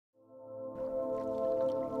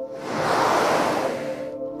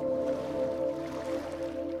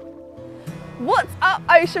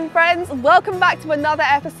ocean friends, welcome back to another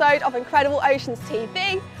episode of Incredible Oceans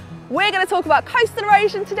TV. We're going to talk about coastal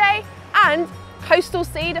erosion today and coastal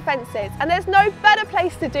sea defences, and there's no better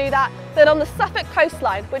place to do that than on the Suffolk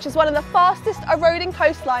coastline, which is one of the fastest eroding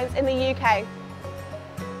coastlines in the UK.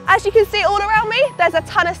 As you can see all around me, there's a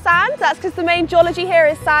ton of sand. That's because the main geology here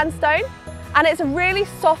is sandstone, and it's a really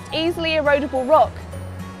soft, easily erodable rock.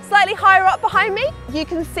 Slightly higher up behind me, you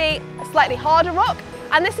can see a slightly harder rock,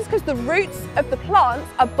 and this is because the roots of the plants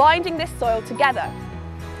are binding this soil together.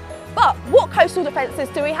 But what coastal defences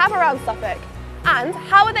do we have around Suffolk? And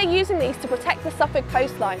how are they using these to protect the Suffolk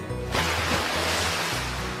coastline?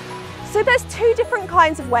 So there's two different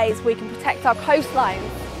kinds of ways we can protect our coastlines.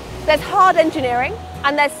 There's hard engineering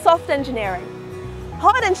and there's soft engineering.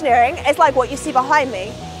 Hard engineering is like what you see behind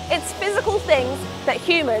me. It's physical things that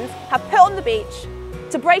humans have put on the beach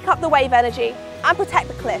to break up the wave energy and protect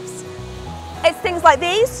the cliffs. It's things like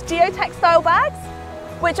these geotextile bags,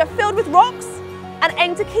 which are filled with rocks and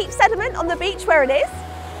aim to keep sediment on the beach where it is.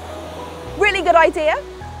 Really good idea,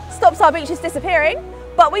 stops our beaches disappearing,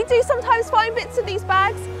 but we do sometimes find bits of these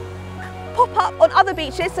bags pop up on other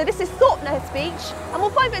beaches. So this is Thorpeness Beach, and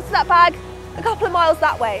we'll find bits of that bag a couple of miles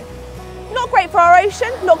that way. Not great for our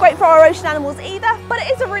ocean, not great for our ocean animals either, but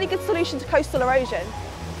it is a really good solution to coastal erosion.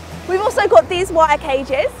 We've also got these wire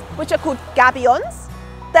cages, which are called gabions.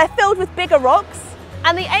 They're filled with bigger rocks,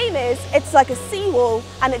 and the aim is it's like a seawall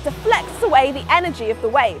and it deflects away the energy of the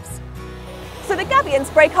waves. So the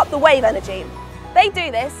gabions break up the wave energy. They do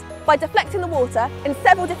this by deflecting the water in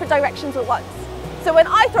several different directions at once. So when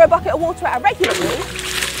I throw a bucket of water at it regularly,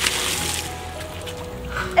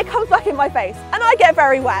 it comes back in my face and I get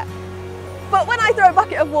very wet. But when I throw a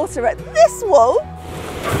bucket of water at this wall,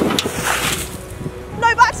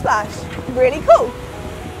 no backsplash. Really cool.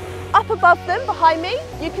 Up above them, behind me,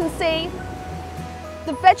 you can see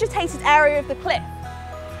the vegetated area of the cliff.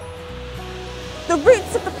 The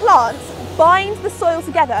roots of the plants bind the soil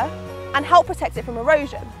together and help protect it from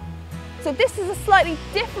erosion. So this is a slightly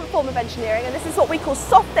different form of engineering, and this is what we call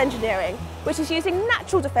soft engineering, which is using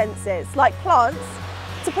natural defences like plants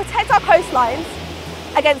to protect our coastlines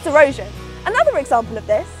against erosion. Another example of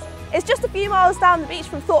this is just a few miles down the beach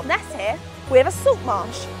from Thorpeness here, we have a salt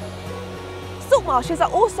marsh. Salt marshes are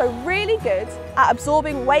also really good at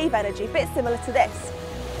absorbing wave energy, a bit similar to this.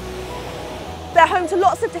 They're home to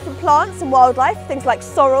lots of different plants and wildlife, things like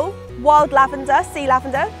sorrel, wild lavender, sea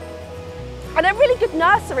lavender, and they're really good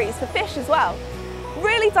nurseries for fish as well.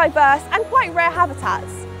 Really diverse and quite rare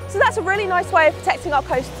habitats. So that's a really nice way of protecting our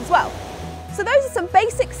coasts as well. So those are some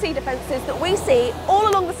basic sea defences that we see all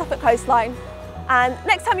along the Suffolk coastline. And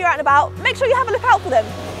next time you're out and about, make sure you have a look out for them.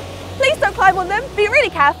 Please don't climb on them, be really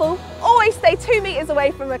careful, always stay 2 metres away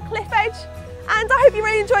from a cliff edge, and I hope you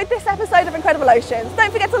really enjoyed this episode of Incredible Oceans.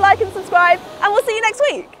 Don't forget to like and subscribe, and we'll see you next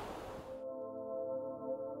week.